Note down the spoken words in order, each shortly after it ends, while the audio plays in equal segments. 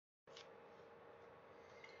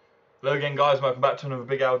Hello again guys, welcome back to another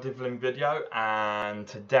Big Al Diddling video, and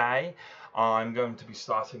today I'm going to be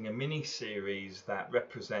starting a mini series that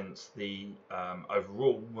represents the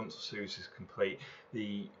overall, once the series is complete,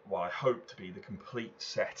 what I hope to be the complete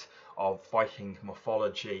set of Viking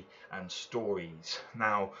mythology and stories.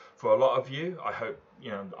 Now, for a lot of you, I hope,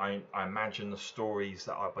 I imagine the stories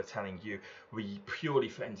that I'll be telling you will be purely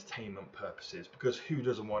for entertainment purposes, because who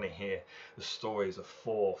doesn't want to hear the stories of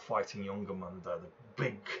Thor fighting Jormungandr, the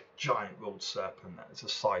big giant world serpent that is the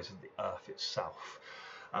size of the earth itself,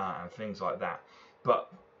 and things like that.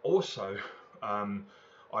 But also,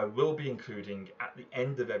 I will be including at the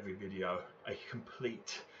end of every video a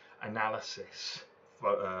complete analysis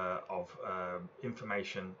of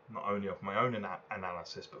information, not only of my own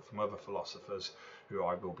analysis, but from other philosophers who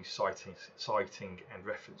I will be citing and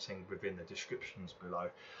referencing within the descriptions below.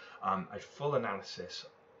 A full analysis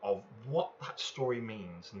of what that story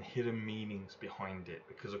means and hidden meanings behind it,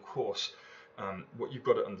 because of course what you've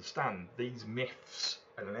got to understand, these myths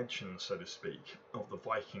and legends, so to speak, of the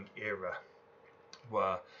Viking era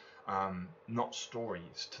were not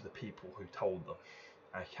stories to the people who told them.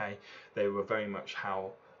 Okay, they were very much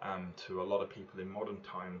how to a lot of people in modern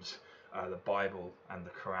times the Bible and the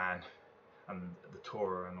Quran and the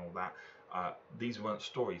Torah and all that, these weren't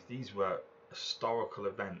stories, these were historical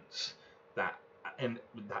events that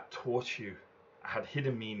taught you, had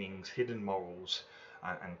hidden meanings, hidden morals,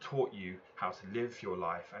 and taught you how to live your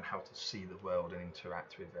life and how to see the world and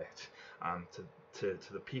interact with it. To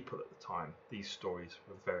the people at the time, these stories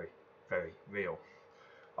were very, very real.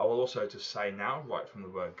 I will also just say now, right from the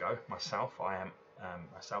word go, I am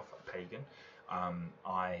myself a pagan.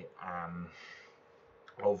 I am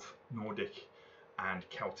of Nordic and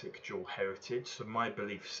Celtic dual heritage, so my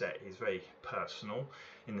belief set is very personal,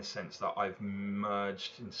 in the sense that I've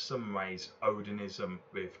merged in some ways Odinism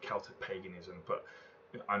with Celtic paganism, but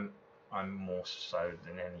I'm more so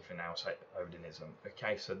than anything else Odinism.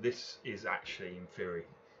 Okay, so this is actually in theory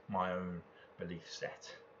my own belief set.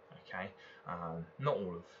 Okay, not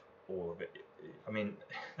all of it. I mean,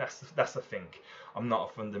 that's the thing. I'm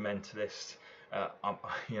not a fundamentalist. I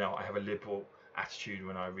have a liberal attitude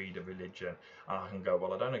when I read a religion, and I can go,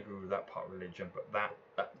 well, I don't agree with that part of religion, but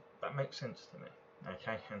that makes sense to me.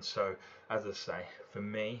 Okay, and so, as I say, for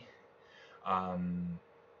me, I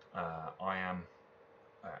am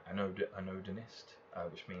an Odinist,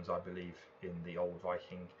 which means I believe in the old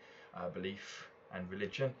Viking belief and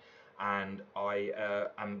religion, and I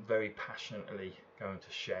am very passionately going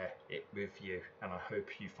to share it with you, and I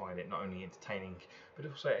hope you find it not only entertaining but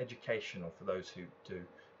also educational for those who do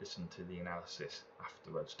listen to the analysis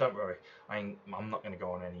afterwards. Don't worry, I'm not going to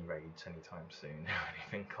go on any raids anytime soon or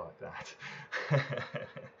anything like that.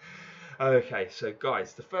 Okay, so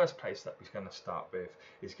guys, the first place that we're going to start with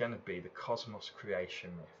is going to be the cosmos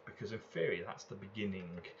creation myth, because in theory that's the beginning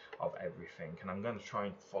of everything, and I'm going to try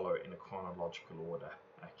and follow it in a chronological order,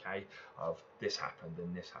 okay, of this happened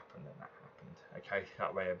and this happened and that happened, okay,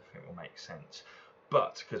 that way everything will make sense.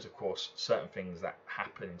 But because of course certain things that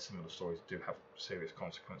happen in some of the stories do have serious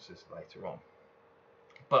consequences later on.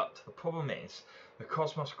 But the problem is, the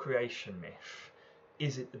cosmos creation myth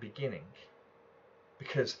is at the beginning,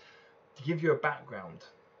 because to give you a background,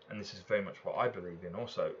 and this is very much what I believe in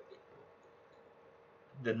also,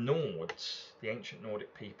 the Nords, the ancient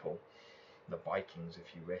Nordic people, the Vikings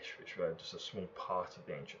if you wish, which were just a small part of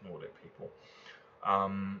the ancient Nordic people,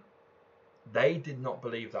 they did not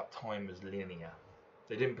believe that time was linear.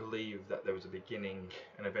 They didn't believe that there was a beginning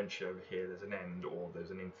and eventually over here there's an end, or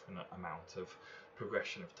there's an infinite amount of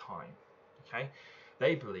progression of time. Okay,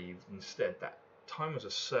 they believed instead that time was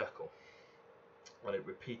a circle, and it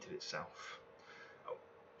repeated itself.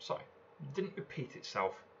 It didn't repeat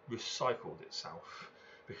itself, recycled itself,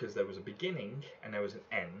 because there was a beginning and there was an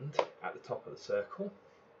end at the top of the circle,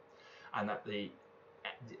 and at the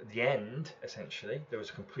end, essentially, there was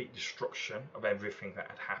a complete destruction of everything that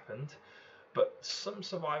had happened, but some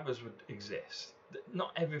survivors would exist.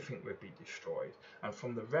 Not everything would be destroyed, and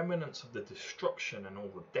from the remnants of the destruction and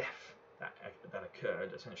all the death that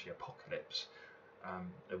occurred, essentially apocalypse,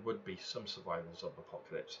 there would be some survivors of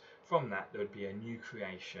apocalypse. From that there would be a new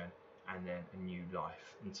creation and then a new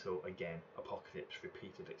life, until again apocalypse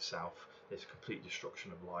repeated itself. There's complete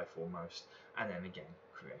destruction of life almost, and then again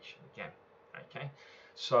creation again. Okay,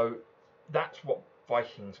 so that's what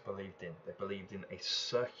Vikings believed in. They believed in a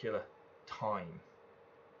circular time,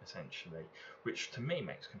 essentially, which to me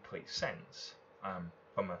makes complete sense.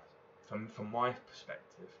 From my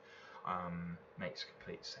perspective, makes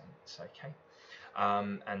complete sense. Okay,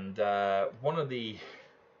 and one of the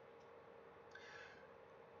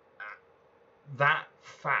that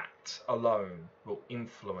fact that alone will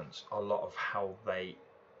influence a lot of how they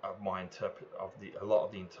a lot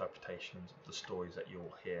of the interpretations of the stories that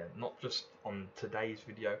you'll hear, not just on today's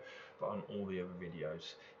video but on all the other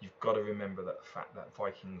videos. You've got to remember that the fact that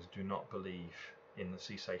Vikings do not believe in the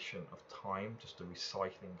cessation of time, just a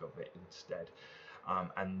recycling of it instead,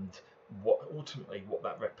 and what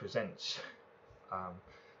that represents,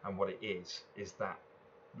 and what it is that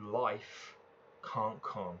life can't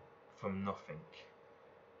come from nothing.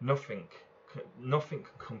 Nothing can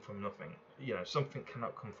come from nothing. You know, something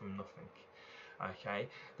cannot come from nothing. Okay,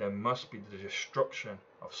 there must be the destruction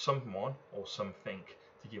of someone or something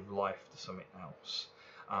to give life to something else,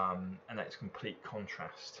 and that's complete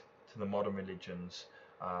contrast to the modern religions,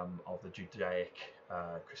 of the Judaic,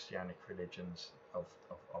 Christianic religions of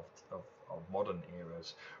modern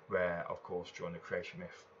eras, where, of course, during the creation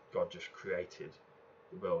myth, God just created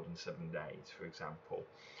the world in 7 days, for example,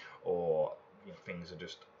 or things are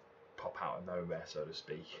just pop out of nowhere, so to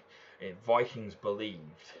speak. Vikings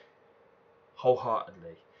believed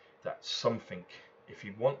wholeheartedly that something, if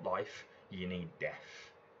you want life, you need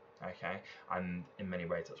death. Okay, and in many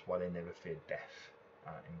ways that's why they never feared death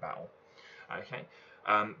in battle. Okay,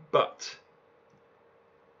 but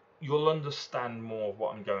you'll understand more of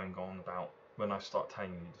what I'm going on about when I start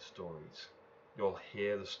telling you the stories. You'll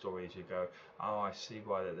hear the stories, you go, oh, I see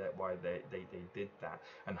why they did that.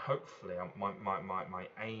 And hopefully my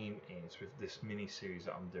aim is, with this mini series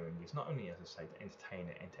that I'm doing, is not only, as I say, to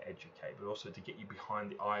entertain and to educate, but also to get you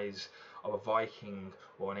behind the eyes of a Viking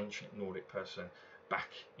or an ancient Nordic person back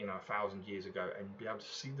 1,000 years ago, and be able to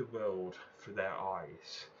see the world through their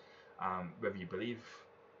eyes. Whether you believe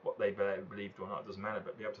what they believed or not, it doesn't matter,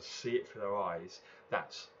 but be able to see it through their eyes,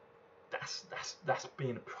 that's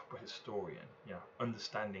being a proper historian.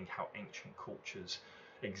 Understanding how ancient cultures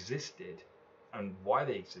existed and why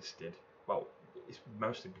they existed. Well, it's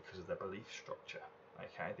mostly because of their belief structure.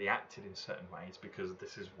 Okay, they acted in certain ways because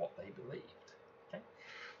this is what they believed. Okay,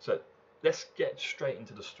 so let's get straight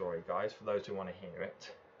into the story, guys, for those who want to hear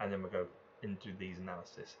it, and then we'll go into these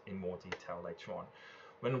analysis in more detail later on.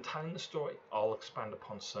 When I'm telling the story, I'll expand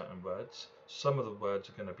upon certain words. Some of the words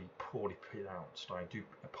are going to be poorly pronounced. I do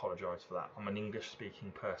apologise for that. I'm an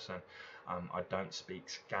English-speaking person. I don't speak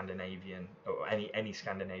Scandinavian or any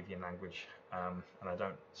Scandinavian language, and I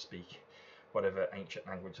don't speak whatever ancient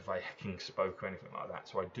language the Vikings spoke or anything like that.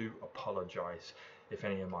 So I do apologise if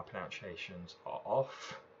any of my pronunciations are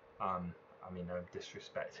off. I mean, no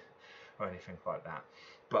disrespect or anything like that.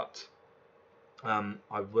 But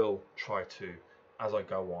I will try to, as I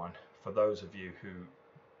go on, for those of you who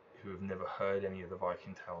have never heard any of the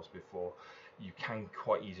Viking tales before, you can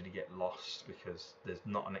quite easily get lost because there's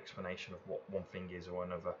not an explanation of what one thing is or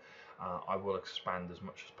another. I will expand as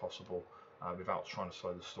much as possible, without trying to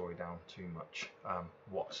slow the story down too much,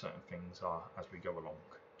 what certain things are as we go along.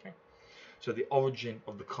 Okay, so the origin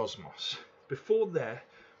of the cosmos. Before there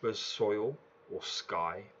was soil or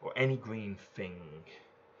sky or any green thing,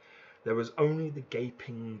 there was only the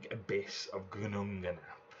gaping abyss of Gununganap.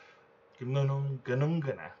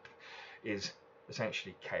 Gununganap is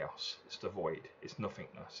essentially chaos. It's the void. It's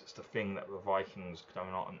nothingness. It's the thing that the Vikings do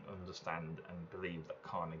not understand and believe that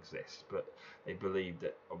can't exist, but they believe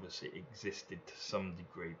that obviously it existed to some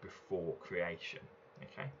degree before creation.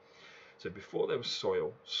 Okay, so before there was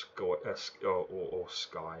soil, or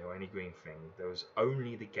sky, or any green thing, there was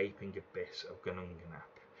only the gaping abyss of Gununganap.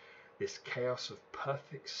 This chaos of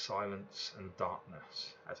perfect silence and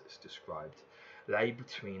darkness, as it's described, lay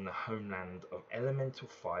between the homeland of elemental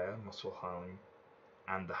fire, Muspelheim,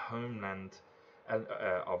 and the homeland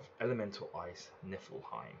of elemental ice,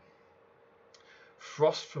 Niflheim.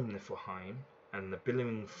 Frost from Niflheim and the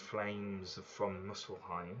billowing flames from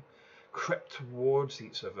Muspelheim crept towards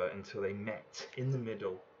each other until they met in the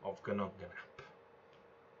middle of Gununganap.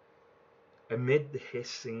 Amid the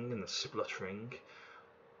hissing and the spluttering,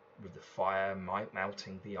 with the fire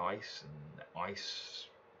melting the ice and the ice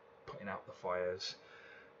putting out the fires,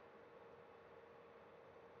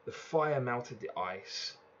 the fire melted the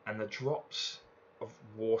ice, and the drops of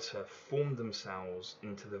water formed themselves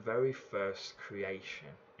into the very first creation,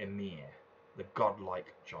 Ymir, the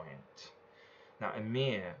godlike giant. Now,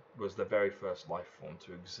 Ymir was the very first life form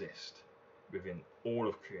to exist within all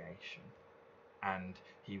of creation, and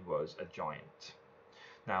he was a giant.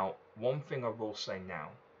 Now, one thing I will say now,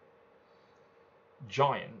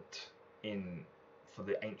 giant for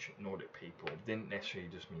the ancient Nordic people didn't necessarily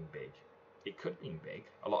just mean big. It could mean big.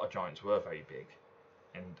 A lot of giants were very big,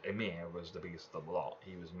 and Ymir was the biggest of the lot.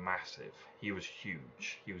 He was massive. He was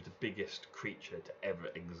huge. He was the biggest creature to ever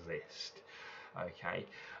exist. Okay,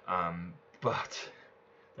 but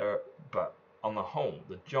on the whole,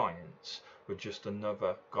 the giants were just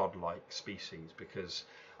another godlike species, because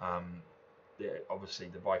obviously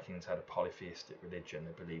the Vikings had a polytheistic religion.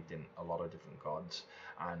 They believed in a lot of different gods,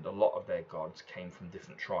 and a lot of their gods came from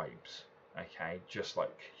different tribes. Okay, just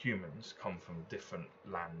like humans come from different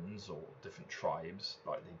lands or different tribes,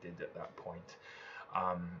 like they did at that point.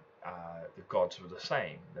 The gods were the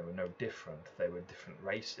same. They were no different. They were different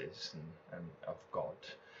races and of god,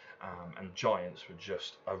 and giants were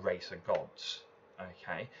just a race of gods.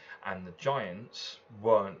 Okay, and the giants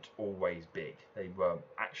weren't always big. They were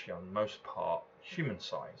actually, on most part, human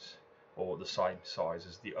size, or the same size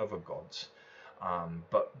as the other gods.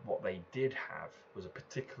 But what they did have was a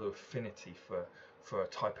particular affinity for a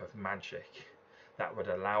type of magic that would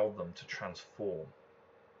allow them to transform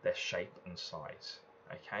their shape and size.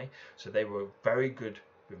 Okay, so they were very good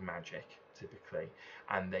with magic typically,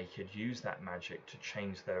 and they could use that magic to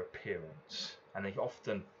change their appearance. And they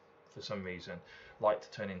often, for some reason, like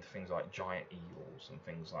to turn into things like giant eagles and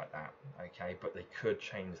things like that. Okay, but they could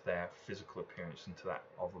change their physical appearance into that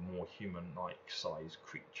of a more human-like size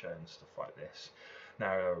creature and stuff like this.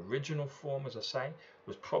 Now, their original form, as I say,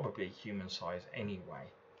 was probably human size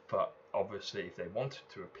anyway, but obviously if they wanted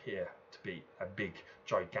to appear to be a big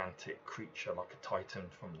gigantic creature like a titan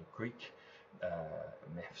from the Greek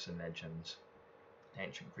myths and legends,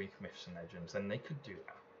 ancient Greek myths and legends, then they could do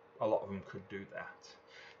that. A lot of them could do that.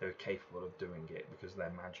 They were capable of doing it because of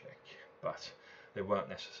their magic, but they weren't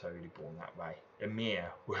necessarily born that way.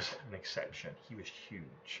 Ymir was an exception. He was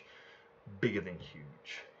huge, bigger than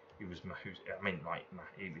huge. He was, I mean, like,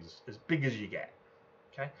 he was as big as you get.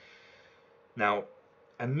 Okay. Now,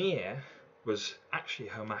 Ymir was actually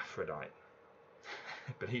a hermaphrodite,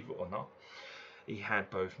 believe it or not. He had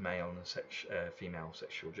both male and female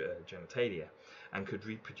sexual genitalia, and could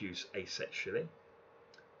reproduce asexually.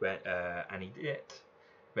 And he did it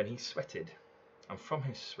when he sweated, and from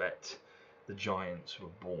his sweat, the giants were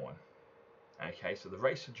born. Okay, so the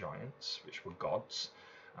race of giants, which were gods,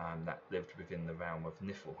 that lived within the realm of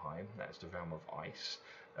Niflheim, that's the realm of ice,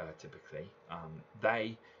 typically,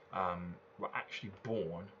 they were actually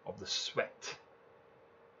born of the sweat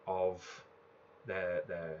of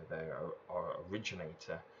their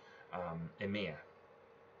originator, Ymir.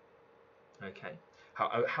 Okay.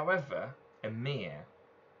 However, Ymir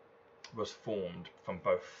was formed from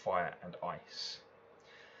both fire and ice,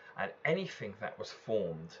 and anything that was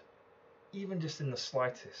formed, even just in the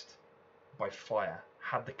slightest, by fire,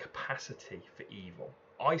 had the capacity for evil.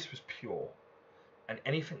 Ice was pure, and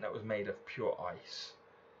anything that was made of pure ice,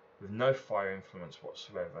 with no fire influence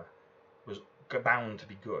whatsoever, was bound to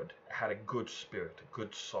be good. It had a good spirit, a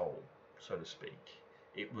good soul, so to speak.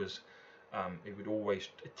 It was, it would always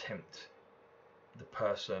attempt, the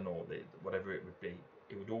person or whatever it would be,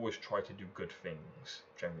 it would always try to do good things,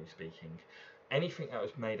 generally speaking. Anything that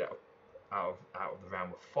was made out of the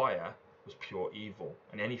realm of fire was pure evil,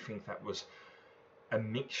 and anything that was a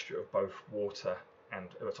mixture of both water and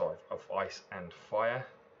of ice and fire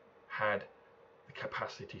had the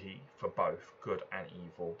capacity for both good and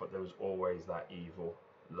evil, but there was always that evil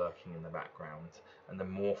lurking in the background, and the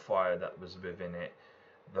more fire that was within it,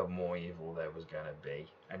 the more evil there was going to be.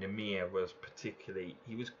 And Ymir was particularly,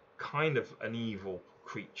 he was kind of an evil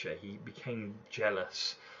creature. He became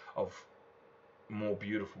jealous of more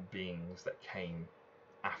beautiful beings that came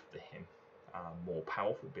after him, more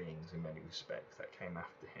powerful beings in many respects that came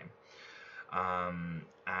after him,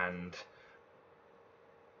 and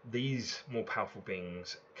these more powerful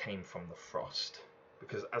beings came from the frost,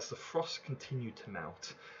 because as the frost continued to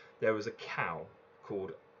melt, there was a cow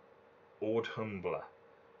called Audhumbla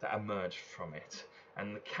that emerged from it.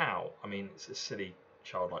 And the cow, I mean, it's a silly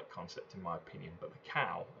childlike concept in my opinion, but the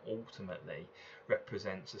cow ultimately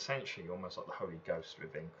represents essentially almost like the Holy Ghost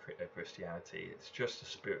within Christianity. It's just a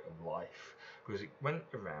spirit of life, because it went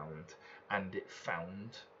around and it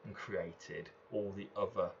found and created all the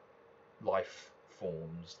other life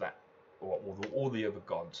forms that, or all the other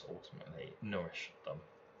gods ultimately nourished them,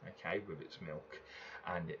 okay, with its milk,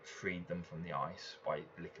 and it freed them from the ice by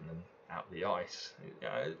licking them out the ice.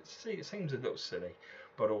 It seems a little silly,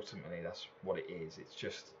 but ultimately that's what it is. It's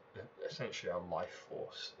just essentially a life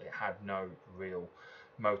force. It had no real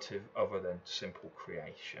motive other than simple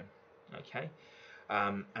creation, okay.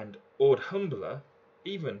 And Audhumbla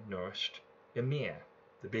even nourished Ymir,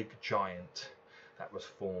 the big giant that was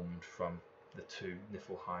formed from the two,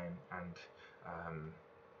 Niflheim and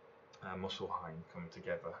Muspelheim, come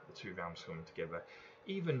together, the two realms come together,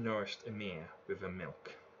 even nourished Ymir with her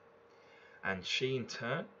milk. And she in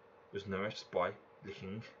turn was nourished by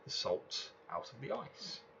licking the salts out of the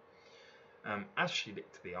ice. As she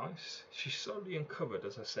licked the ice, she slowly uncovered,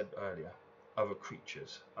 as I said earlier, other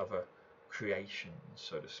creatures, other creations,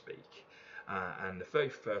 so to speak. And the very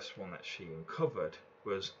first one that she uncovered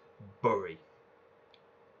was Buri.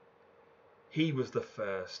 He was the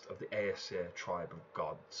first of the Aesir tribe of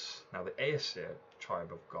gods. Now, the Aesir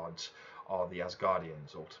tribe of gods are the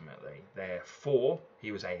Asgardians, ultimately. Therefore,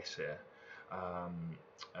 he was Aesir.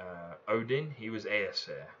 Odin, he was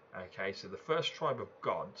Aesir. Okay, so the first tribe of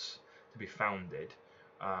gods to be founded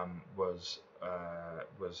was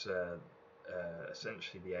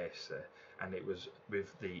essentially the Aesir, and it was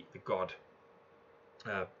with the god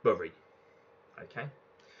Buri. Okay,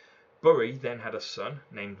 Buri then had a son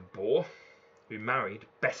named Bor, who married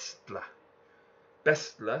Bestla.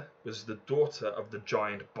 Bestla was the daughter of the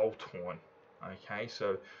giant Bolthorn. Okay,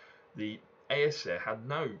 so the Aesir had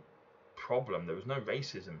no problem, there was no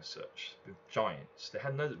racism as such with giants. They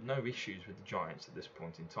had no issues with the giants at this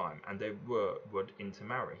point in time, and they would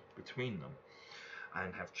intermarry between them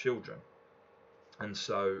and have children. And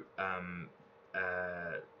so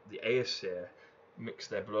the Aesir mixed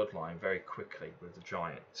their bloodline very quickly with the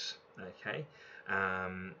giants. Okay,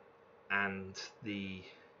 and the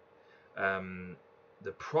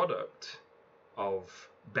product of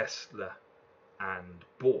Bestla and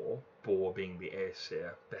Bor being the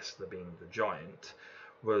Aesir, Bestla being the giant,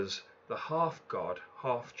 was the half-god,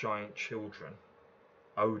 half-giant children,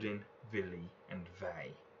 Odin, Vili, and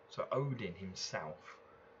Ve. So Odin himself,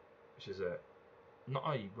 which is not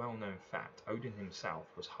a well-known fact, Odin himself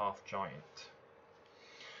was half-giant.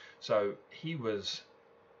 So he was,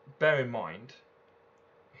 bear in mind,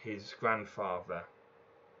 his grandfather,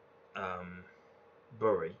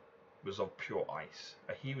 Buri, was of pure ice.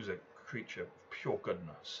 He was a creature of pure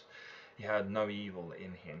goodness. He had no evil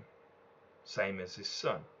in him, same as his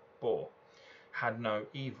son, Bor, had no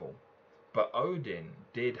evil. But Odin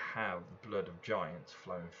did have the blood of giants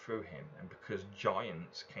flowing through him, and because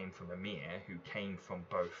giants came from Ymir, who came from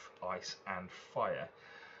both ice and fire,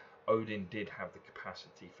 Odin did have the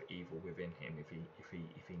capacity for evil within him if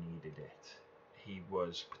he needed it. He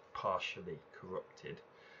was partially corrupted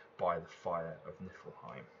by the fire of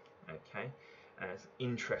Niflheim. Okay, and it's an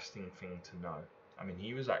interesting thing to know. I mean,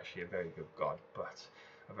 he was actually a very good god, but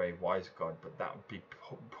a very wise god. But that would be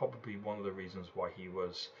probably one of the reasons why he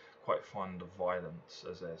was quite fond of violence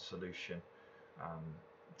as a solution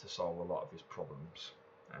to solve a lot of his problems.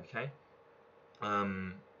 Okay,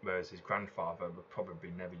 whereas his grandfather would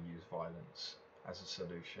probably never use violence as a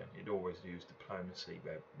solution. He'd always use diplomacy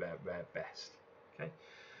where best. Okay,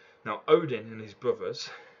 now Odin and his brothers,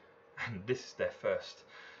 and this is their first,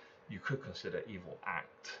 you could consider, evil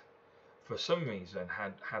act. For some reason,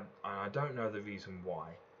 I don't know the reason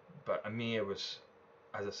why, but Ymir was,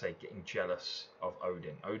 as I say, getting jealous of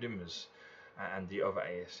Odin. Odin was, and the other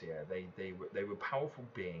Aesir, they were powerful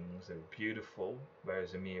beings. They were beautiful,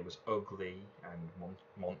 whereas Ymir was ugly and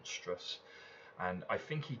monstrous. And I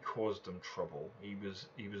think he caused them trouble. He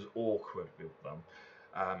was awkward with them,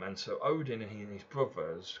 and so Odin and his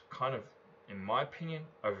brothers kind of, in my opinion,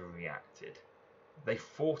 overreacted. They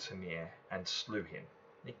fought Ymir and slew him.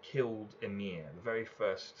 They killed Ymir, the very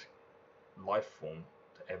first life form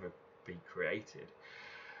to ever be created.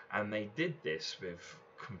 And they did this with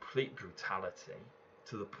complete brutality,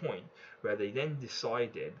 to the point where they then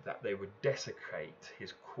decided that they would desecrate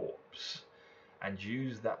his corpse and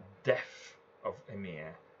use that death of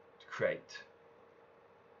Ymir to create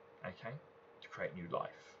new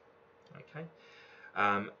life. Okay.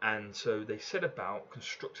 And so they set about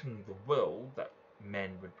constructing the world that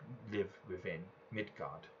men would live within,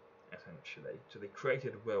 Midgard, essentially. So they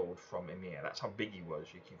created a world from Ymir. That's how big he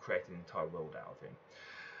was. You can create an entire world out of him.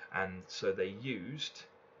 And so they used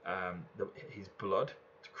his blood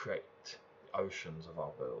to create the oceans of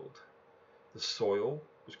our world. The soil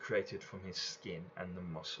was created from his skin and the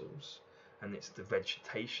muscles, and it's the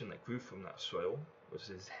vegetation that grew from that soil was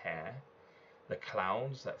his hair. The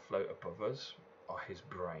clouds that float above us are his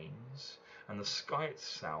brains, and the sky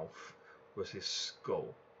itself was his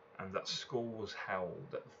skull, and that skull was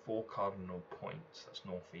held at the 4 cardinal points, that's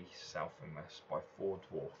north, east, south and west, by 4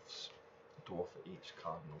 dwarfs, a dwarf at each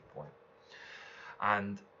cardinal point.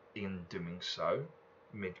 And in doing so,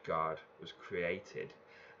 Midgard was created,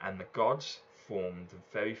 and the gods formed the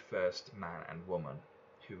very first man and woman,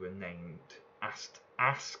 who were named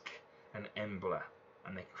Ask and Embla,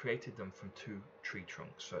 and they created them from 2 tree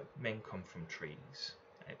trunks. So men come from trees,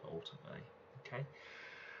 ultimately. Okay,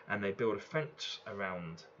 and they built a fence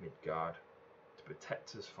around Midgard to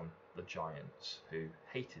protect us from the giants who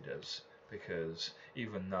hated us, because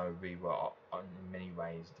even though we were in many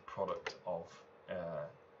ways the product of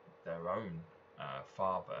their own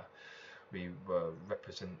father, we were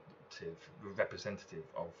representative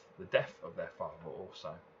of the death of their father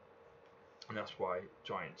also. And that's why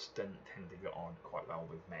giants didn't tend to get on quite well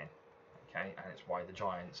with men. Okay, and it's why the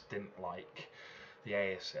giants didn't like the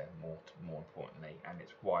Aesir more importantly, and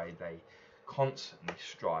it's why they constantly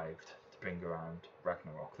strived to bring around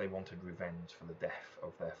Ragnarok. They wanted revenge for the death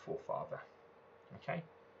of their forefather. Okay,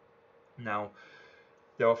 now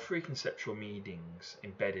there are three conceptual meanings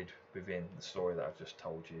embedded within the story that I've just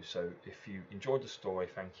told you. So if you enjoyed the story,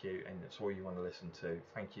 thank you, and it's all you want to listen to,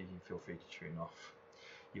 thank you. You feel free to tune off.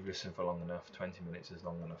 You've listened for long enough. 20 minutes is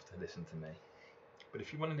long enough to listen to me. But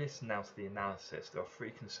if you want to listen now to the analysis, there are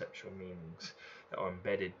three conceptual meanings that are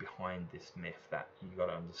embedded behind this myth that you've got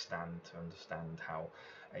to understand how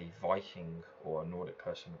a Viking or a Nordic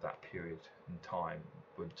person of that period in time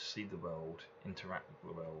would see the world, interact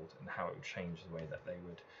with the world, and how it would change the way that they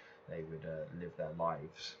would live their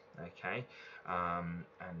lives. Okay,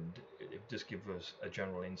 and it just gives us a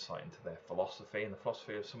general insight into their philosophy and the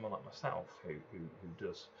philosophy of someone like myself who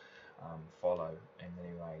does follow in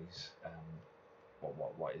many ways what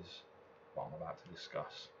I'm about to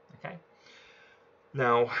discuss. Okay,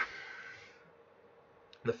 now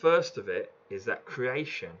the first of it is that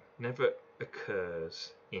creation never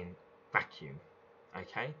occurs in vacuum.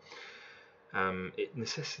 Okay, it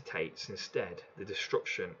necessitates instead the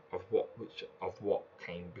destruction of what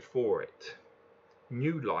came before it.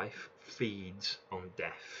 New life feeds on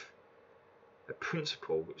death, a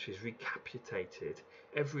principle which is recapitulated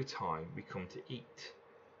every time we come to eat.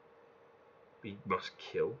 We must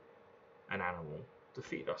kill an animal to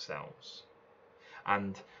feed ourselves,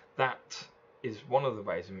 and that is one of the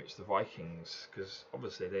ways in which the Vikings, because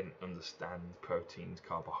obviously they didn't understand proteins,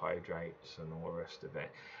 carbohydrates and all the rest of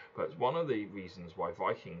it, but it's one of the reasons why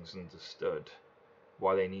Vikings understood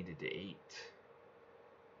why they needed to eat.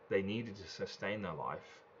 They needed to sustain their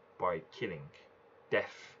life by killing.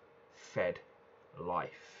 Death fed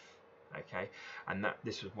life. Okay, and that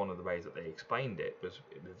this was one of the ways that they explained it was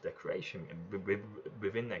with their creation, and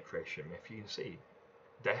within their creation, if you can see,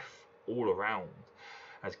 death all around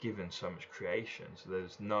has given so much creation, so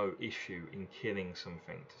there's no issue in killing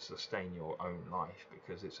something to sustain your own life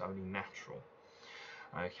because it's only natural.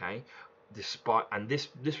 Okay, despite, and this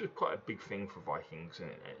was quite a big thing for Vikings,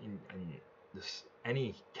 and this,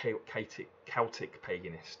 any Celtic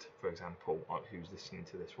paganist, for example, who's listening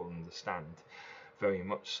to this will understand very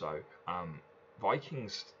much so.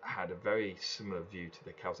 Vikings had a very similar view to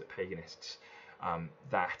the Celtic paganists,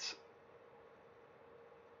 that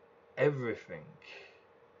everything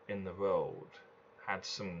in the world had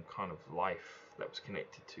some kind of life that was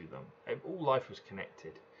connected to them. All life was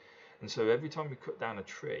connected, and so every time you cut down a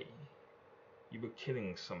tree, you were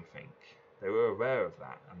killing something. They were aware of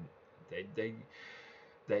that, and they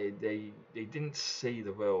didn't see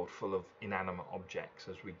the world full of inanimate objects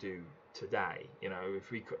as we do today. You know,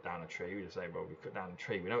 if we cut down a tree, we just say, well, we cut down a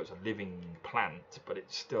tree. We know it's a living plant, but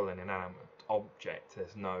it's still an inanimate object.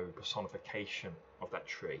 There's no personification of that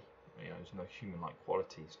tree. You know, there's no human-like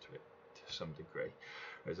qualities to it to some degree.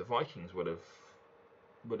 Whereas the Vikings would have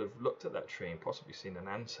looked at that tree and possibly seen an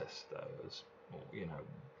ancestor as, or, you know,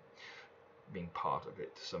 being part of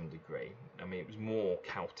it to some degree. I mean, it was more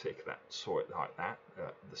Celtic that saw it like that.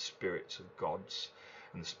 The spirits of gods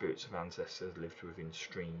and the spirits of ancestors lived within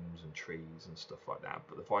streams and trees and stuff like that.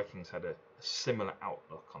 But the Vikings had a similar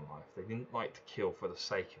outlook on life. They didn't like to kill for the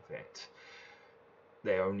sake of it.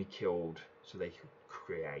 They only killed so they could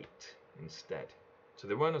create instead. So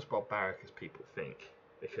they weren't as barbaric as people think,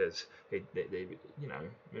 because they you know,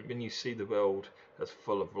 when you see the world as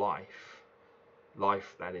full of life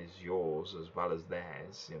that is yours as well as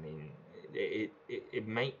theirs, I mean, it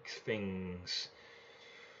makes things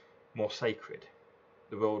more sacred.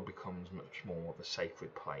 The world becomes much more of a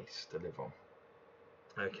sacred place to live on.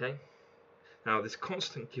 Okay, now this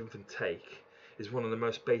constant give and take is one of the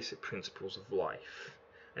most basic principles of life,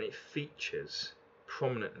 and it features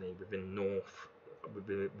prominently within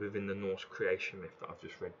the Norse creation myth that I've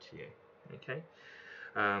just read to you. Okay,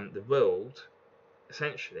 the world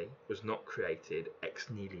essentially was not created ex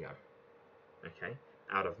nihilo, okay,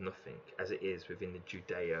 out of nothing, as it is within the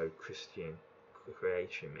Judeo-Christian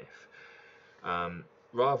creation myth.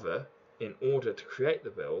 Rather, in order to create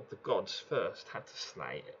the world, the gods first had to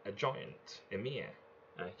slay a giant, Ymir,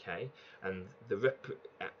 okay, and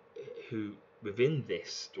who within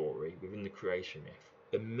this story, within the creation myth,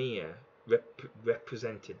 Ymir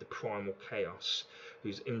represented the primal chaos,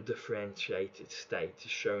 whose undifferentiated state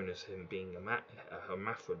is shown as him being a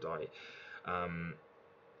hermaphrodite,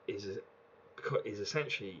 is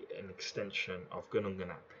essentially an extension of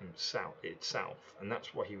Gungunap itself, and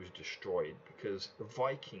that's why he was destroyed, because the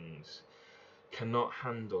Vikings cannot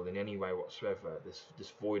handle in any way whatsoever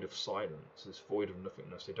this void of silence, this void of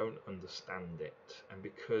nothingness. They don't understand it, and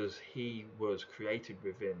because he was created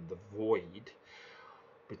within the void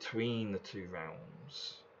between the two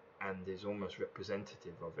realms and is almost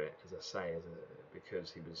representative of it, as I say,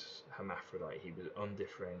 because he was hermaphrodite, he was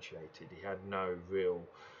undifferentiated, he had no real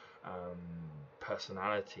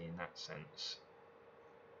personality in that sense.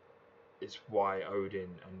 It's why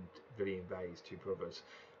Odin and Villian Vey's two brothers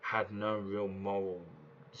had no real moral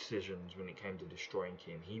decisions when it came to destroying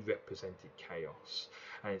him. He represented chaos,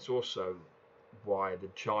 and it's also why the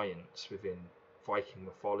giants within Viking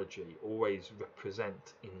mythology always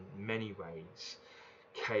represent, in many ways,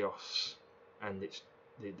 chaos and its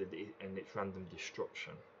random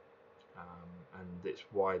destruction, and it's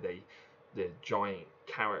why the giant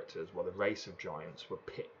characters, well, the race of giants, were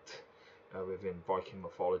picked within Viking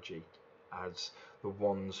mythology as the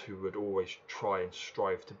ones who would always try and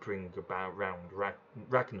strive to bring about round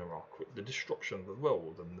Ragnarok, the destruction of the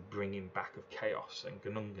world and the bringing back of chaos and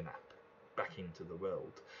Gununganap back into the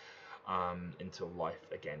world, until life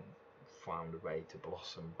again found a way to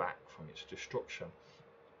blossom back from its destruction.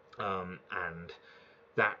 And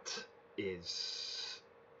that is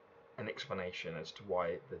an explanation as to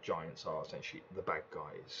why the giants are essentially the bad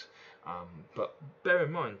guys. But bear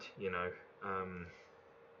in mind,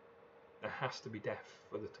 there has to be death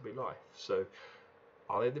for there to be life. So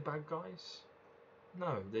are they the bad guys?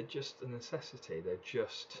 No, they're just a necessity. They're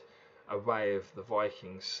just a way of the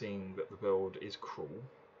Vikings seeing that the world is cruel,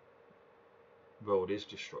 the world is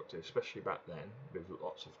destructive, especially back then, with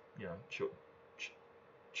lots of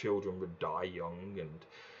children would die young, and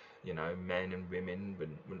men and women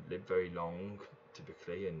wouldn't live very long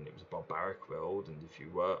typically, and it was a barbaric world, and if you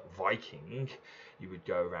were Viking, you would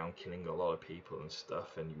go around killing a lot of people and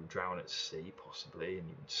stuff, and you would drown at sea possibly, and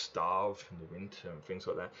you would starve in the winter and things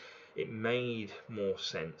like that. It made more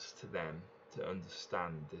sense to them to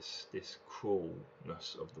understand this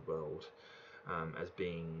cruelness of the world, as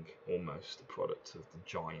being almost a product of the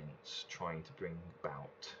giants trying to bring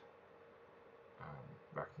about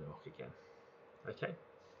Ragnarok again. Okay.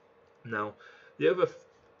 Now, the other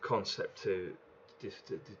concept to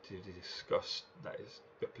discuss that is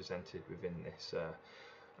represented within this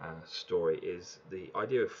story is the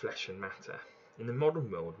idea of flesh and matter. In the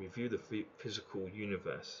modern world, we view the physical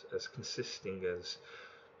universe as consisting as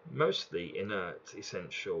mostly inert,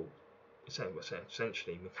 essentially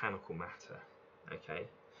mechanical matter. Okay.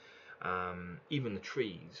 Even the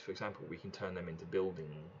trees, for example, we can turn them into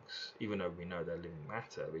buildings. Even though we know they're living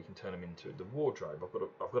matter, we can turn them into the wardrobe.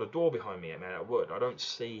 I've got a door behind me made out of wood. I don't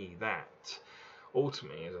see that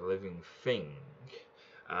ultimately as a living thing,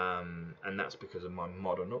 and that's because of my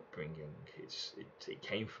modern upbringing. It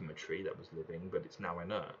came from a tree that was living, but it's now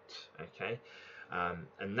inert. Okay,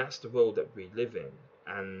 and that's the world that we live in,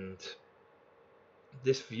 and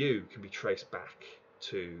this view can be traced back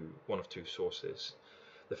to one of two sources.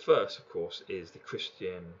 The first, of course, is the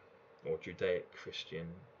Christian or Judaic-Christian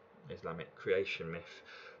Islamic creation myth,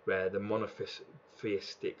 where the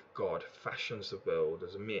monotheistic God fashions the world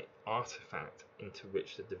as a mere artifact into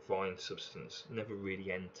which the divine substance never really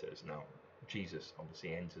enters. Now, Jesus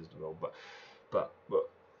obviously enters the world, but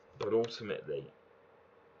ultimately,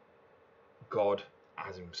 God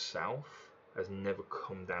as himself has never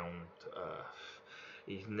come down to earth.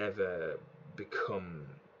 He's never become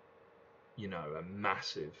a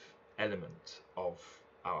massive element of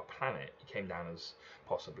our planet. He came down as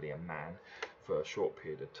possibly a man for a short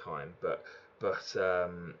period of time, but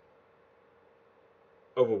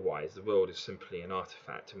otherwise the world is simply an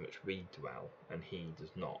artifact in which we dwell and he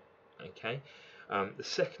does not. Okay. The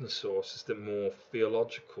second source is the more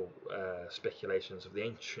theological speculations of the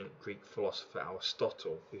ancient Greek philosopher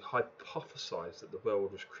Aristotle, who hypothesized that the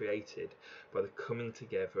world was created by the coming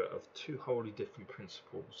together of two wholly different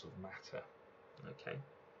principles of matter. Okay,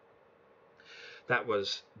 that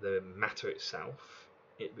was the matter itself,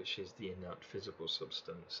 which is the inert physical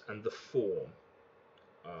substance, and the form,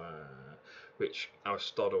 which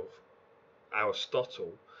Aristotle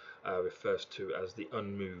refers to as the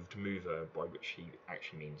unmoved mover, by which he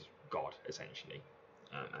actually means God, essentially,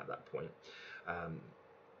 at that point.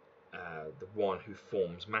 The one who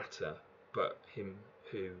forms matter, but him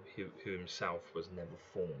who himself was never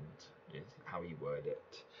formed, is how he worded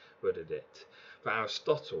it. For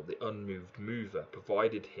Aristotle, the unmoved mover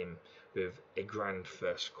provided him with a grand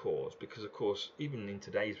first cause, because of course, even in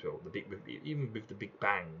today's world, even with the Big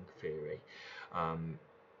Bang theory,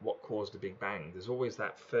 what caused the Big Bang? There's always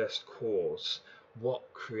that first cause.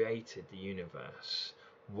 What created the universe?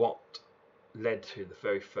 What led to the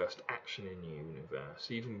very first action in the universe?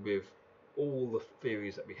 Even with all the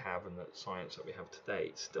theories that we have and the science that we have today,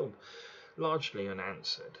 it's still largely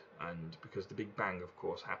unanswered. And because the Big Bang, of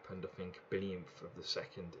course, happened, I think, a billionth of the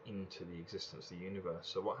second into the existence of the universe.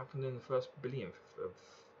 So what happened in the first billionth of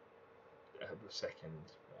a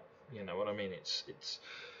second? You know what I mean? It's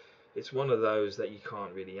one of those that you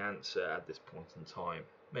can't really answer at this point in time.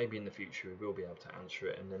 Maybe in the future we will be able to answer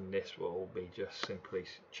it, and then this will all be just simply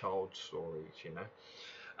child stories, you know.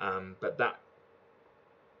 But that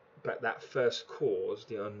first cause,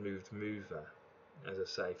 the unmoved mover, as I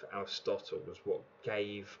say, for Aristotle, was what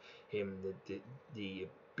gave him the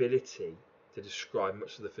ability to describe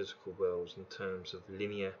much of the physical world in terms of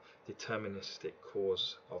linear, deterministic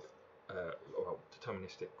cause of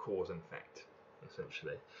deterministic cause and effect,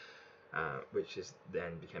 essentially. Which is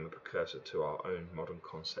then became a precursor to our own modern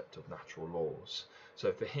concept of natural laws.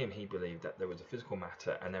 So for him, he believed that there was a physical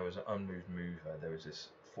matter and there was an unmoved mover. There was this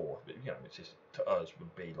force, which is to us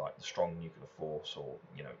would be like the strong nuclear force, or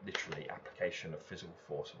literally application of physical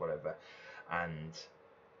force or whatever. And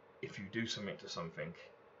if you do something to something,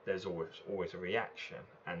 there's always a reaction,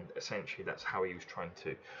 and essentially that's how he was trying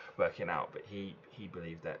to work it out. But he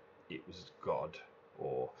believed that it was God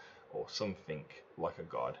or something like a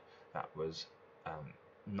god that was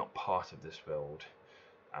not part of this world,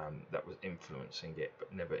 that was influencing it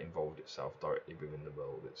but never involved itself directly within the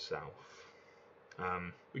world itself.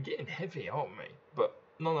 We're getting heavy, aren't we? But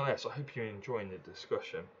nonetheless, I hope you're enjoying the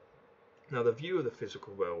discussion. Now, the view of the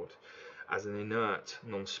physical world as an inert,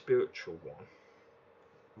 non-spiritual one,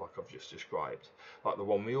 like I've just described, like the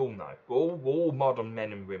one we all know, we're all modern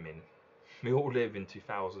men and women. We all live in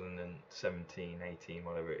 2017, 18,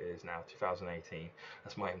 whatever it is now, 2018.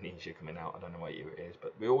 That's my amnesia coming out. I don't know what year it is,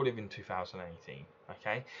 but we all live in 2018,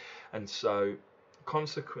 okay? And so,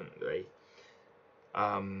 consequently,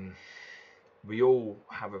 we all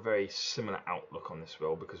have a very similar outlook on this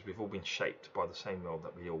world because we've all been shaped by the same world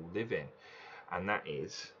that we all live in. And that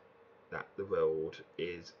is that the world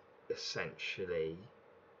is essentially,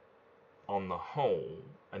 on the whole,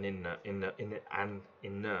 an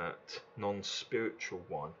inert, non-spiritual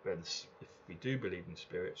one, where if we do believe in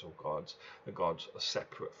spirits or gods, the gods are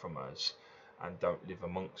separate from us and don't live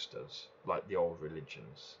amongst us like the old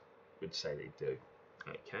religions would say they do.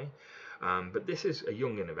 Okay, but this is a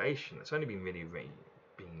young innovation. It's only been really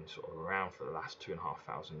been sort of around for the last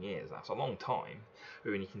 2,500 years. That's a long time.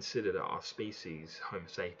 But when you consider that our species, Homo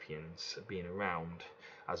sapiens, being around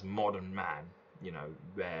as modern man,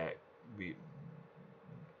 where we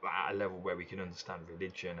at a level where we can understand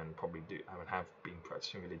religion and probably do and have been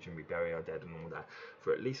practicing religion, we bury our dead and all that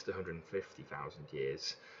for at least 150,000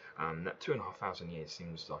 years. That 2,500 years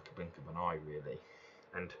seems like a blink of an eye, really.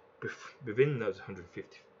 And within those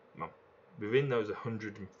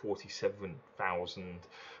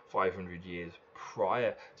 147,500 years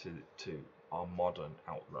prior to our modern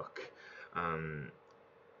outlook,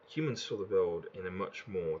 humans saw the world in a much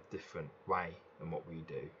more different way than what we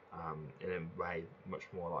do, in a way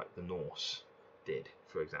much more like the Norse did,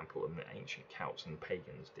 for example, and the ancient Celts and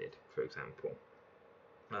pagans did, for example.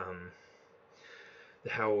 They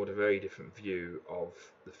held a very different view of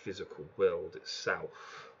the physical world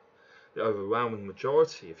itself. The overwhelming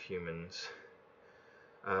majority of humans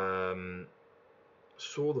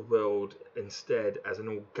saw the world instead as an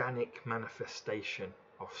organic manifestation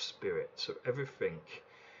of spirit. So everything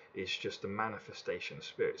is just a manifestation of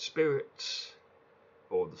spirit. Spirits,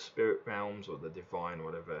 or the spirit realms, or the divine, or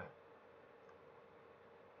whatever,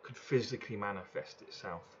 could physically manifest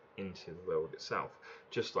itself into the world itself.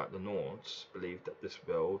 Just like the Nords believed that this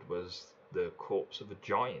world was the corpse of a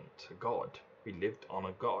giant, a god. We lived on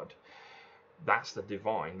a god. That's the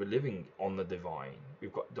divine. We're living on the divine.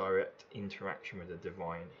 We've got direct interaction with the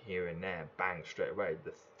divine here and there, bang, straight away.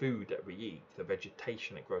 The food that we eat, the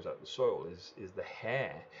vegetation that grows out of the soil is the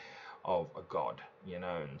hair of a god,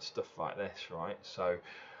 and stuff like this, right? So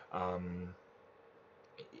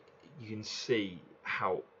you can see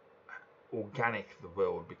how organic the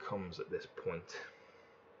world becomes at this point,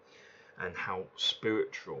 and how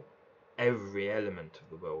spiritual every element of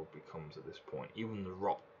the world becomes at this point. Even the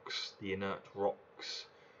rocks, the inert rocks,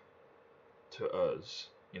 to us,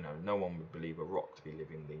 no one would believe a rock to be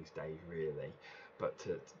living these days, really, but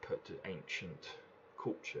to ancient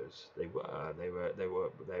cultures, they were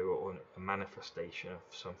a manifestation of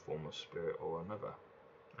some form of spirit or another.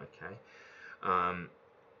 Okay,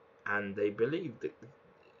 and they believed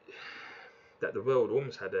that the world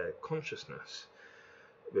almost had a consciousness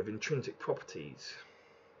with intrinsic properties,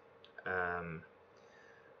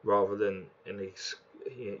 rather than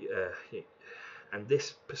and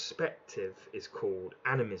this perspective is called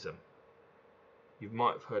animism. You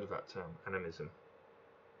might have heard of that term, animism.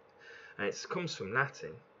 and it comes from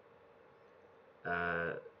Latin.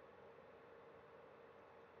 Hang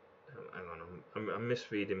on, I'm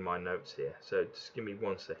misreading my notes here, so just give me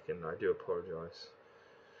 1 second. I do apologise.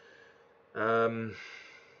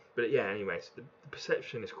 But yeah, anyways, the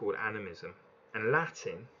perception is called animism, and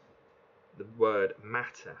Latin, the word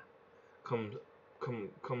matter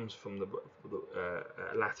comes from the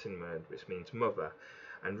Latin word which means mother,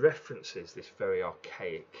 and references this very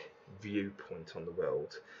archaic viewpoint on the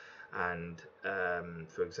world. And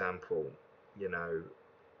for example, you know,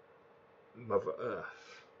 Mother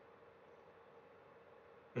Earth.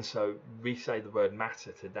 And so we say the word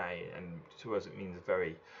matter today, and to us it means a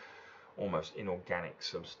very almost inorganic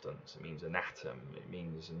substance. It means an atom, it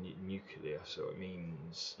means a nucleus, or it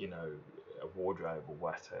means, you know, a wardrobe or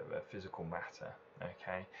whatever, physical matter.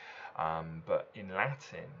 Okay, but in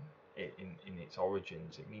Latin, in its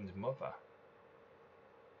origins, it means mother,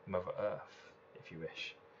 Mother Earth, if you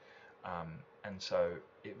wish. And so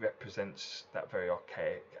it represents that very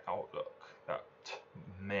archaic outlook that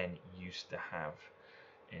men used to have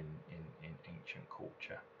in ancient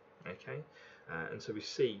culture. Okay, and so we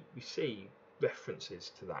see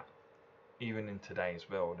references to that even in today's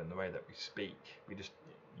world, and the way that we speak. You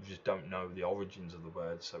just don't know the origins of the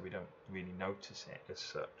word, so we don't really notice it as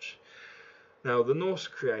such. Now, the Norse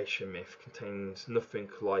creation myth contains nothing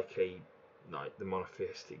like the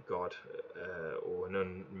monotheistic god or an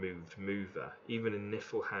unmoved mover. Even in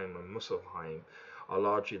Niflheim and Muspelheim are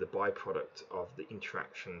largely the byproduct of the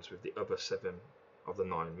interactions with the other 7 of the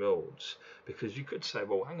 9 worlds. Because you could say,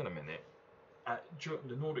 well, hang on a minute, during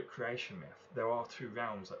the Nordic creation myth, there are 2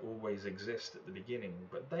 realms that always exist at the beginning,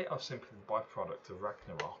 but they are simply the byproduct of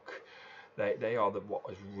Ragnarok. They are what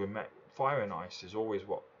is fire and ice is always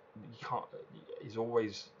what you can't is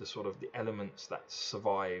always the sort of the elements that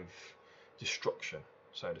survive destruction,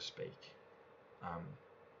 so to speak,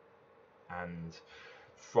 and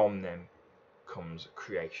from them comes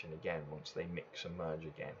creation again once they mix and merge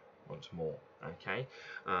again once more. Okay,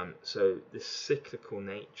 so this cyclical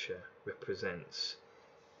nature represents,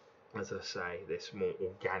 as I say, this more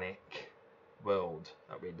organic world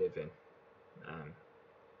that we live in,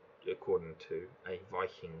 according to a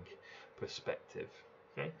Viking perspective.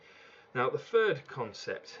 Okay, now the third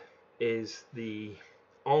concept is the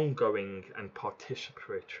ongoing and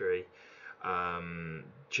participatory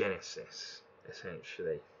genesis,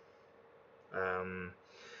 essentially.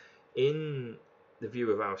 In the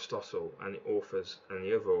view of Aristotle and the authors and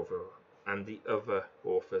the other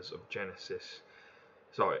authors of Genesis,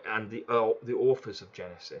 and the authors of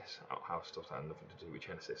Genesis, Aristotle had nothing to do with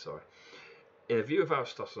Genesis, sorry. In the view of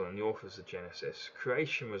Aristotle and the authors of Genesis,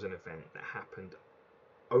 creation was an event that happened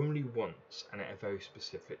only once and at a very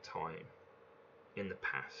specific time in the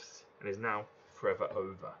past, and is now forever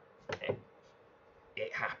over.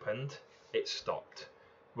 It happened, it stopped,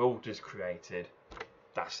 world is created,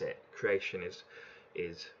 that's it. Creation is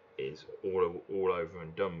all over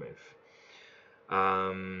and done with.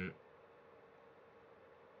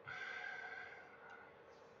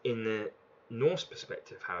 In the Norse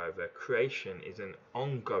perspective, however, creation is an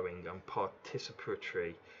ongoing and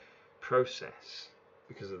participatory process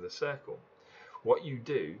because of the circle. What you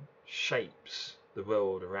do shapes the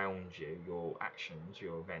world around you. Your actions,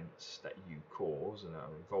 your events that you cause and are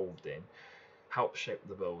involved in, help shape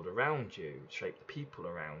the world around you, shape the people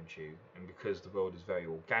around you. And because the world is very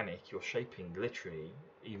organic, you're shaping literally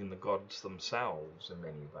even the gods themselves in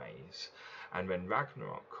many ways. And when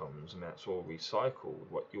Ragnarok comes and that's all recycled,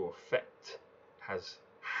 what your effect has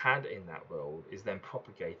had in that world is then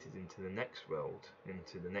propagated into the next world,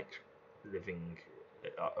 into the next living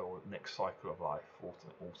or next cycle of life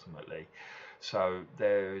ultimately. So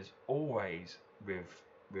there is always with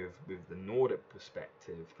the Nordic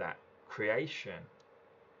perspective that creation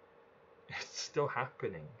is still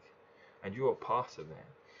happening and you're a part of it.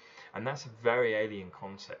 And that's a very alien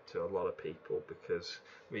concept to a lot of people, because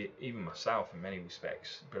even myself in many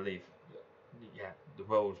respects believe, yeah, the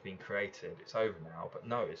world's been created, it's over now. But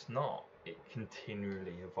no, it's not. It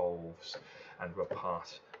continually evolves and we're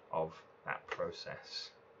part of that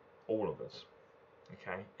process, all of us.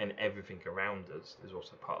 Okay, and everything around us is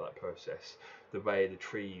also part of that process. The way the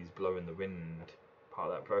trees blow in the wind, part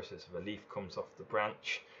of that process. If a leaf comes off the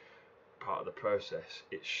branch, part of the process.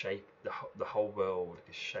 It's shaped, the whole world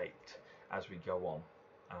is shaped as we go on,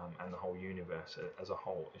 and the whole universe as a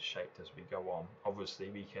whole is shaped as we go on.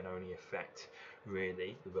 Obviously we can only affect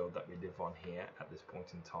really the world that we live on here at this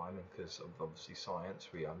point in time, and because of obviously science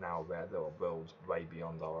we are now aware there are worlds way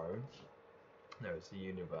beyond our own. There is the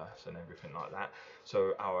universe and everything like that,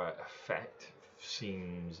 so our effect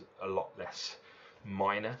seems a lot less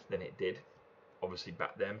minor than it did obviously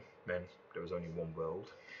back then there was only one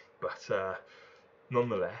world, but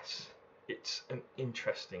nonetheless, it's an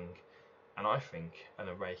interesting, and I think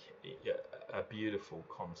a beautiful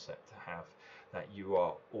concept to have, that you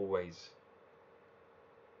are always,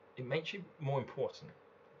 it makes you more important.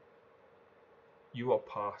 You are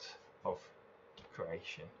part of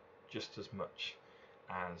creation just as much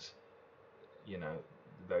as, you know,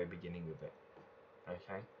 the very beginning of it.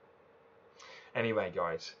 Okay. Anyway,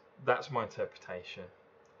 guys, that's my interpretation,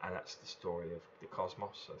 and that's the story of the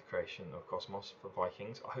cosmos, of the creation of cosmos for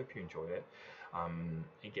Vikings. I hope you enjoyed it.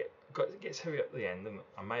 It gets heavy at the end, and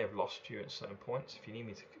I may have lost you at certain points. If you need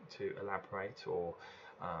me to elaborate or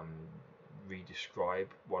re-describe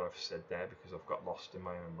what I've said there because I've got lost in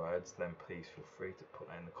my own words, then please feel free to put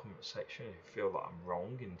that in the comment section. If you feel that I'm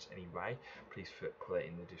wrong in any way, please put it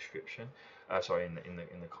in the description.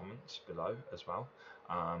 In the comments below as well.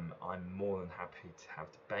 I'm more than happy to have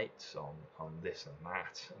debates on this and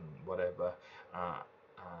that and whatever,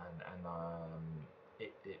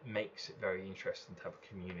 it makes it very interesting to have a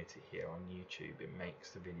community here on YouTube. It makes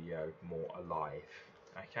the video more alive.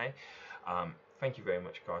 Okay, thank you very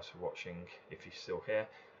much, guys, for watching. If you're still here,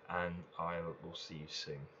 and I will see you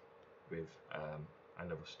soon with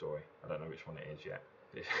another story. I don't know which one it is yet.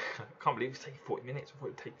 I can't believe it's taking 40 minutes. I thought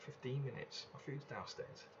it'd take 15 minutes. My food's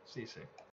downstairs. See you soon.